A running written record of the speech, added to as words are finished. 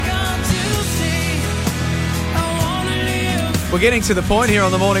We're getting to the point here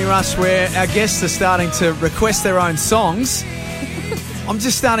on the Morning Rush where our guests are starting to request their own songs. I'm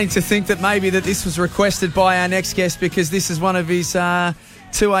just starting to think that maybe that this was requested by our next guest because this is one of his 2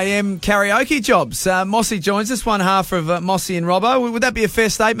 a.m. karaoke jobs. Mossy joins us, one half of Mossy and Robbo. Would that be a fair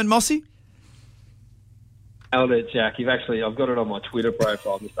statement, Mossy? Nailed it, Jack. I've got it on my Twitter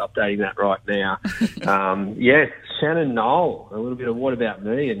profile. I'm just updating that right now. Yes, Shannon Knoll, a little bit of What About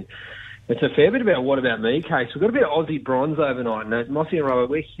Me, and it's a fair bit about What About Me case. We've got a bit of Aussie bronze overnight, and Mossy and Robbo,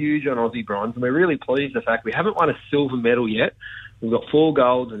 we're huge on Aussie bronze, and we're really pleased with the fact we haven't won a silver medal yet. We've got 4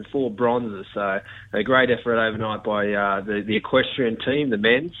 golds and 4 bronzes, so a great effort overnight by the equestrian team, the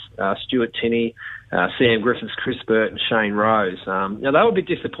men's, Stuart Tinney, Sam Griffiths, Chris Burt and Shane Rose. Now, they were a bit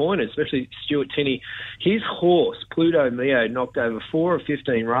disappointed, especially Stuart Tinney. His horse, Pluto Mio, knocked over 4 of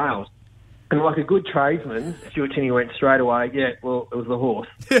 15 rails. And like a good tradesman, Stuart Tinney went straight away, yeah, well, it was the horse.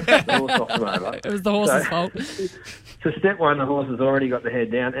 The horse knocked him over. It was the horse's fault. So step 1, the horse has already got the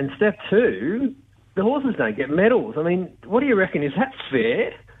head down. And step 2, the horses don't get medals. I mean, what do you reckon? Is that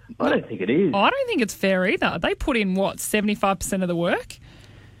fair? I don't think it is. I don't think it's fair either. They put in, 75% of the work?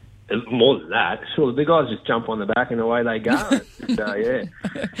 More than that. Sure, the guys just jump on the back and away they go. So,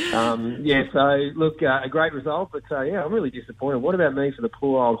 yeah. So, look, a great result, but, I'm really disappointed. What about me for the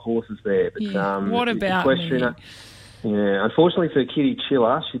poor old horses there? But, what about me? Yeah, unfortunately for Kitty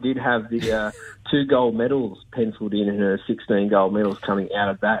Chiller, she did have the 2 gold medals penciled in her 16 gold medals coming out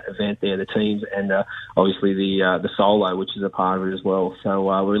of that event there, the teams, and obviously the solo, which is a part of it as well. So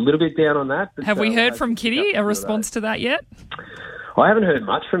we're a little bit down on that. But, have we heard from Kitty a response to that yet? I haven't heard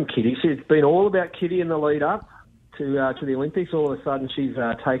much from Kitty. It's been all about Kitty in the lead up to the Olympics. All of a sudden, she's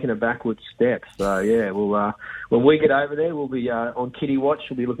taken a backward step. So yeah, we'll when we get over there, we'll be on Kitty watch.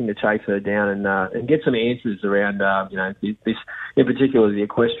 We'll be looking to chase her down and get some answers around this in particular, the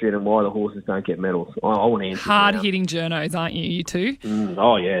equestrian and why the horses don't get medals. I want answers. Hard hitting journos, aren't you? You two.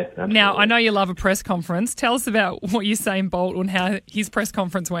 Oh yeah. Absolutely. Now I know you love a press conference. Tell us about what Usain Bolt and how his press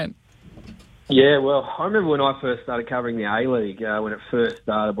conference went. Yeah, well, I remember when I first started covering the A-League, when it first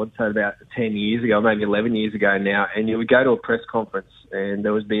started, I'd say about 10 years ago, maybe 11 years ago now, and you would go to a press conference and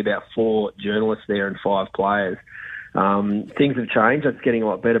there would be about 4 journalists there and 5 players. Things have changed, it's getting a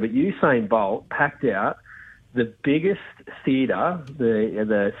lot better, but Usain Bolt packed out the biggest theatre,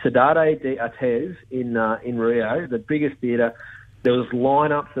 the Cidade de Artes in Rio, the biggest theatre. There was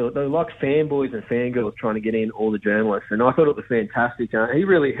lineups, there were like fanboys and fangirls trying to get in, all the journalists, and I thought it was fantastic. He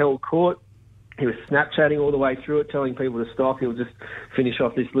really held court. He was Snapchatting all the way through it, telling people to stop. He'll just finish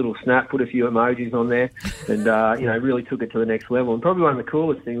off this little snap, put a few emojis on there, and really took it to the next level. And probably one of the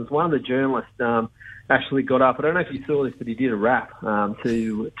coolest things, one of the journalists actually got up. I don't know if you saw this, but he did a rap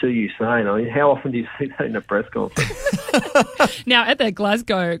to Usain. I mean, how often do you see that in a press conference? Now, at the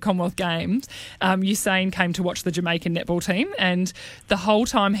Glasgow Commonwealth Games, Usain came to watch the Jamaican netball team, and the whole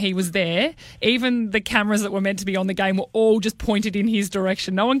time he was there, even the cameras that were meant to be on the game were all just pointed in his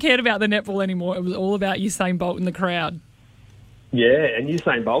direction. No one cared about the netball anymore. It was all about Usain Bolt in the crowd. Yeah, and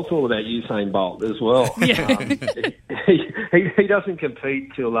Usain Bolt's all about Usain Bolt as well. Yeah. He doesn't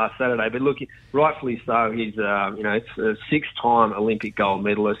compete till Saturday, but look, rightfully so. He's it's a 6-time Olympic gold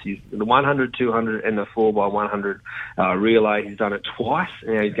medalist. He's the 100, 200, and the 4x100 relay. He's done it twice,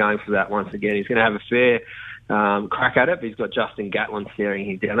 and he's going for that once again. He's going to have a fair crack at it, but he's got Justin Gatlin staring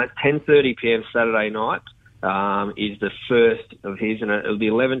him down. That's 10:30 p.m. Saturday night. Is the first of his, and it'll be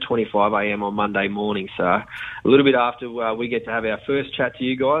 11:25 a.m. on Monday morning. So a little bit after we get to have our first chat to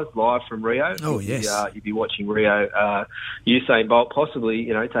you guys live from Rio. Oh, yes. You'll be watching Rio. Usain Bolt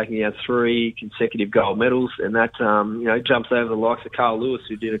possibly, taking out 3 consecutive gold medals, and that, jumps over the likes of Carl Lewis,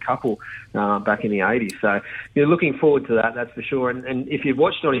 who did a couple back in the 80s. So you're looking forward to that, that's for sure. And if you've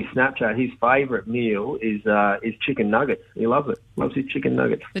watched on his Snapchat, his favourite meal is chicken nuggets. He loves it. Loves his chicken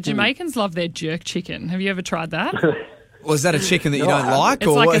nuggets. The Jamaicans love their jerk chicken. Have you ever tried that? Was that a chicken that you don't like? It's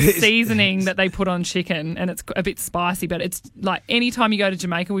like a seasoning that they put on chicken, and it's a bit spicy, but it's like any time you go to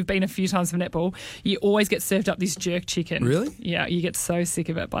Jamaica, we've been a few times for netball, you always get served up this jerk chicken. Really? Yeah, you get so sick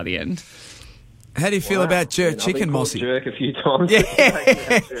of it by the end. How do you feel about jerk chicken, Mossy? Jerk a few times. Yeah.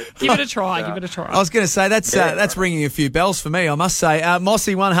 Give it a try. Give it a try. I was going to say, that's ringing a few bells for me, I must say.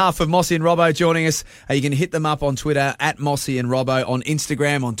 Mossy, one half of Mossy and Robbo joining us. You can hit them up on Twitter, at Mossy and Robbo, on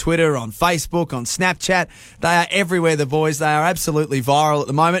Instagram, on Twitter, on Facebook, on Snapchat. They are everywhere, the boys. They are absolutely viral at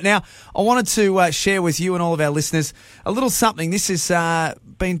the moment. Now, I wanted to share with you and all of our listeners a little something. This has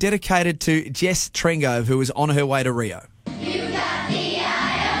been dedicated to Jess Trengove, who is on her way to Rio. You got the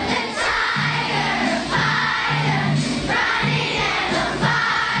eye of the tiger, fighter, running as a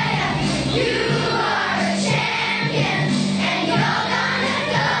fighter. You are a champion, and you're gonna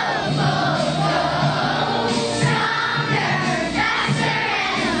go stronger,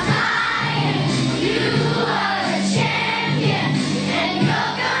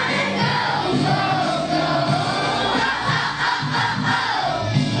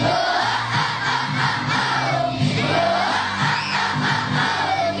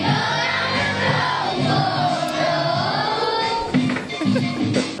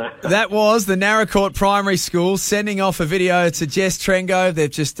 That was the Narracourt Primary School sending off a video to Jess Trengo.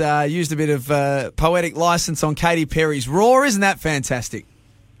 They've just used a bit of poetic license on Katy Perry's Raw. Isn't that fantastic?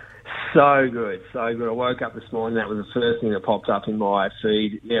 So good, so good. I woke up this morning, that was the first thing that popped up in my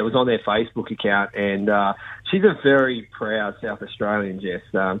feed. Yeah, it was on their Facebook account, and she's a very proud South Australian, Jess.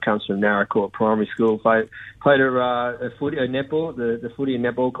 Comes from Narracourt Primary School, played her footy, netball, the footy and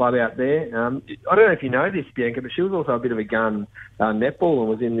netball club out there. I don't know if you know this, Bianca, but she was also a bit of a gun netball and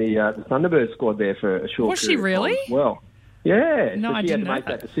was in the Thunderbird squad there for a short Was period she really? of time as well. Yeah, No, so I she didn't had to make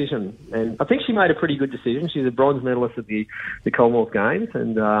know that decision, and I think she made a pretty good decision. She's a bronze medalist at the Commonwealth Games,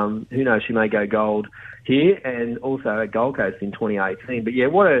 and who knows, she may go gold here and also at Gold Coast in 2018. But yeah,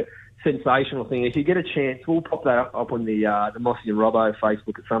 what a sensational thing! If you get a chance, we'll pop that up on the Mossy and Robbo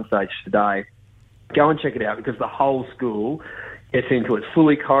Facebook at some stage today. Go and check it out because the whole school gets into it,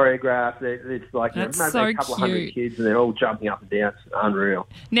 fully choreographed. It's like maybe so a couple of hundred cute. kids, and they're all jumping up and down. It's unreal.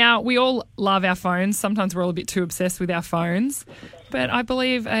 Now, we all love our phones. Sometimes we're all a bit too obsessed with our phones. But I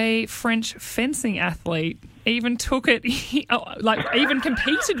believe a French fencing athlete even took it, even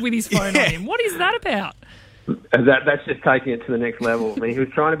competed with his phone on him. What is that about? That's just taking it to the next level. I mean, he was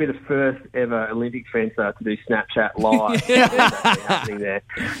trying to be the first ever Olympic fencer to do Snapchat live. That's happening there.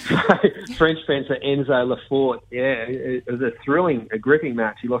 So, French fencer Enzo Lefort. Yeah, it was a gripping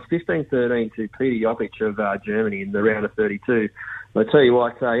match. He lost 15-13 to Peter Jokic of Germany in the round of 32. But I tell you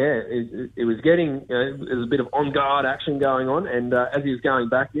what, it was getting, there was a bit of on-guard action going on, and as he was going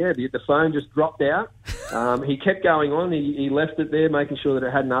back, the phone just dropped out. He kept going on. He left it there, making sure that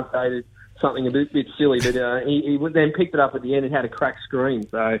it hadn't updated. Something a bit silly, but he then picked it up at the end and had a cracked screen.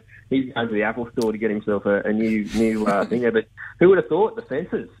 So he's going to the Apple store to get himself a new thing there. But who would have thought the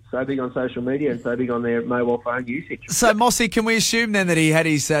fencers so big on social media and so big on their mobile phone usage? So, Mossy, can we assume then that he had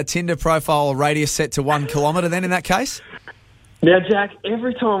his Tinder profile radius set to 1 kilometre then in that case? Now, Jack,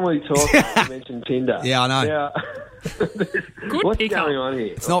 every time we talk, you mention Tinder. Yeah, I know. Now, what's going on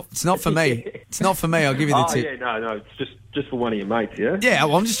here? It's not for me. It's not for me. I'll give you the tip. Yeah, no, it's just for one of your mates, yeah. Yeah,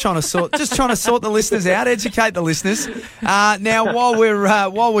 well, I'm just trying to sort the listeners out, educate the listeners. Now, while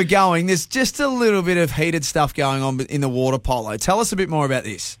we're going, there's just a little bit of heated stuff going on in the water polo. Tell us a bit more about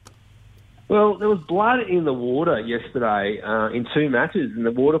this. Well, there was blood in the water yesterday in 2 matches in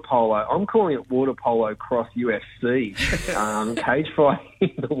the water polo. I'm calling it water polo cross UFC. Cage fight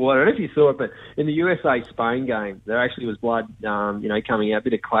in the water. I don't know if you saw it, but in the USA-Spain game, there actually was blood, coming out, a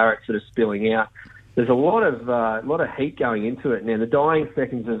bit of claret sort of spilling out. There's a lot of heat going into it. Now, the dying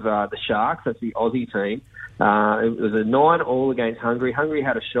seconds of the Sharks, that's the Aussie team, it was a 9-all against Hungary. Hungary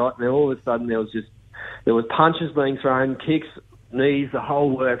had a shot, and then all of a sudden there was punches being thrown, kicks, knees, the whole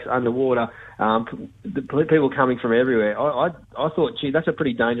works underwater. The people coming from everywhere. I thought, gee, that's a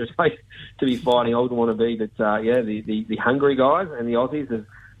pretty dangerous place to be fighting. I wouldn't want to be, but the Hungary guys and the Aussies, there's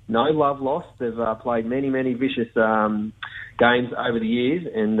no love lost. They've played many vicious games over the years,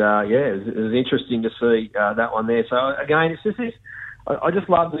 and it was interesting to see that one there. So again, it's just this. I just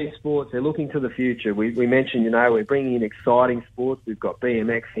love these sports. They're looking to the future. We mentioned, we're bringing in exciting sports. We've got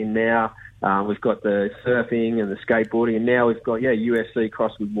BMX in now. We've got the surfing and the skateboarding, and now we've got UFC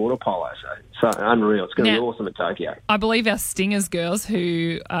crossed with water polo. So unreal. It's going to be awesome at Tokyo. I believe our Stingers girls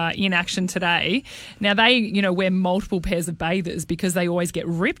who are in action today, now they wear multiple pairs of bathers because they always get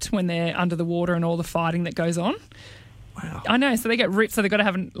ripped when they're under the water and all the fighting that goes on. Wow. I know, so they get ripped, so they've got to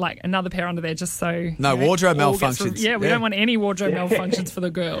have another pair under there just so... No wardrobe malfunctions. We don't want any wardrobe malfunctions for the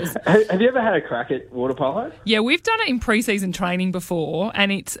girls. Have you ever had a crack at water polo? Yeah, we've done it in pre-season training before,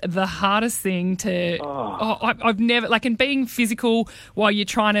 and it's the hardest thing to... I've never... and being physical while you're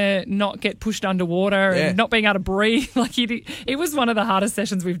trying to not get pushed underwater and not being able to breathe, it was one of the hardest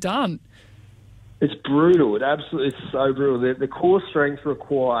sessions we've done. It's brutal. It's so brutal. The core strength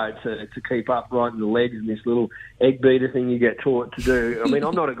required to keep upright in the legs and this little egg beater thing you get taught to do. I mean,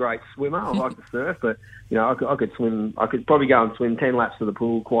 I'm not a great swimmer. I like to surf, but I could swim. I could probably go and swim 10 laps of the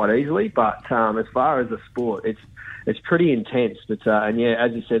pool quite easily. But as far as the sport, it's pretty intense. But as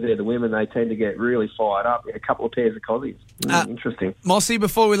you said there, the women, they tend to get really fired up. A couple of pairs of cozies. Interesting. Mossy,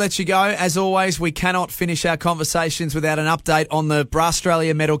 before we let you go, as always, we cannot finish our conversations without an update on the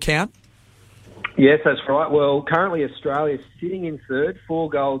Australia medal count. Yes, that's right. Well, currently Australia's sitting in third, 4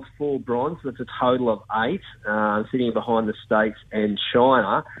 golds, 4 bronze. That's a total of 8, sitting behind the States and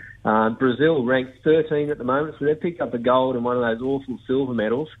China. Brazil ranked 13 at the moment, so they've picked up a gold and one of those awful silver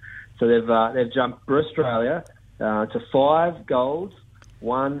medals. So they've jumped for Australia to 5 golds,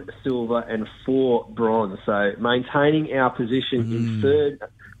 1 silver and 4 bronze. So maintaining our position in third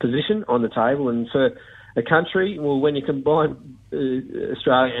position on the table. And for a country. Well, when you combine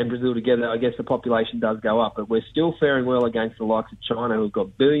Australia and Brazil together, I guess the population does go up, but we're still faring well against the likes of China, who've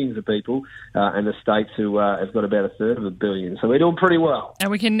got billions of people, and the States, who have got about a third of a billion. So we're doing pretty well.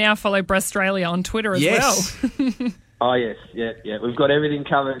 And we can now follow Brestralia on Twitter as well. Oh, yes. Yeah. We've got everything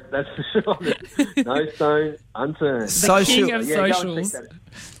covered. That's for sure. No stone unturned. The king of Go and check socials. that out.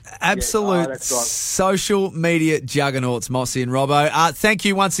 Absolute that's right. social media juggernauts, Mossy and Robbo. Thank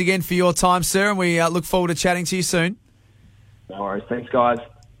you once again for your time, sir, and we look forward to chatting to you soon. No worries. Thanks, guys.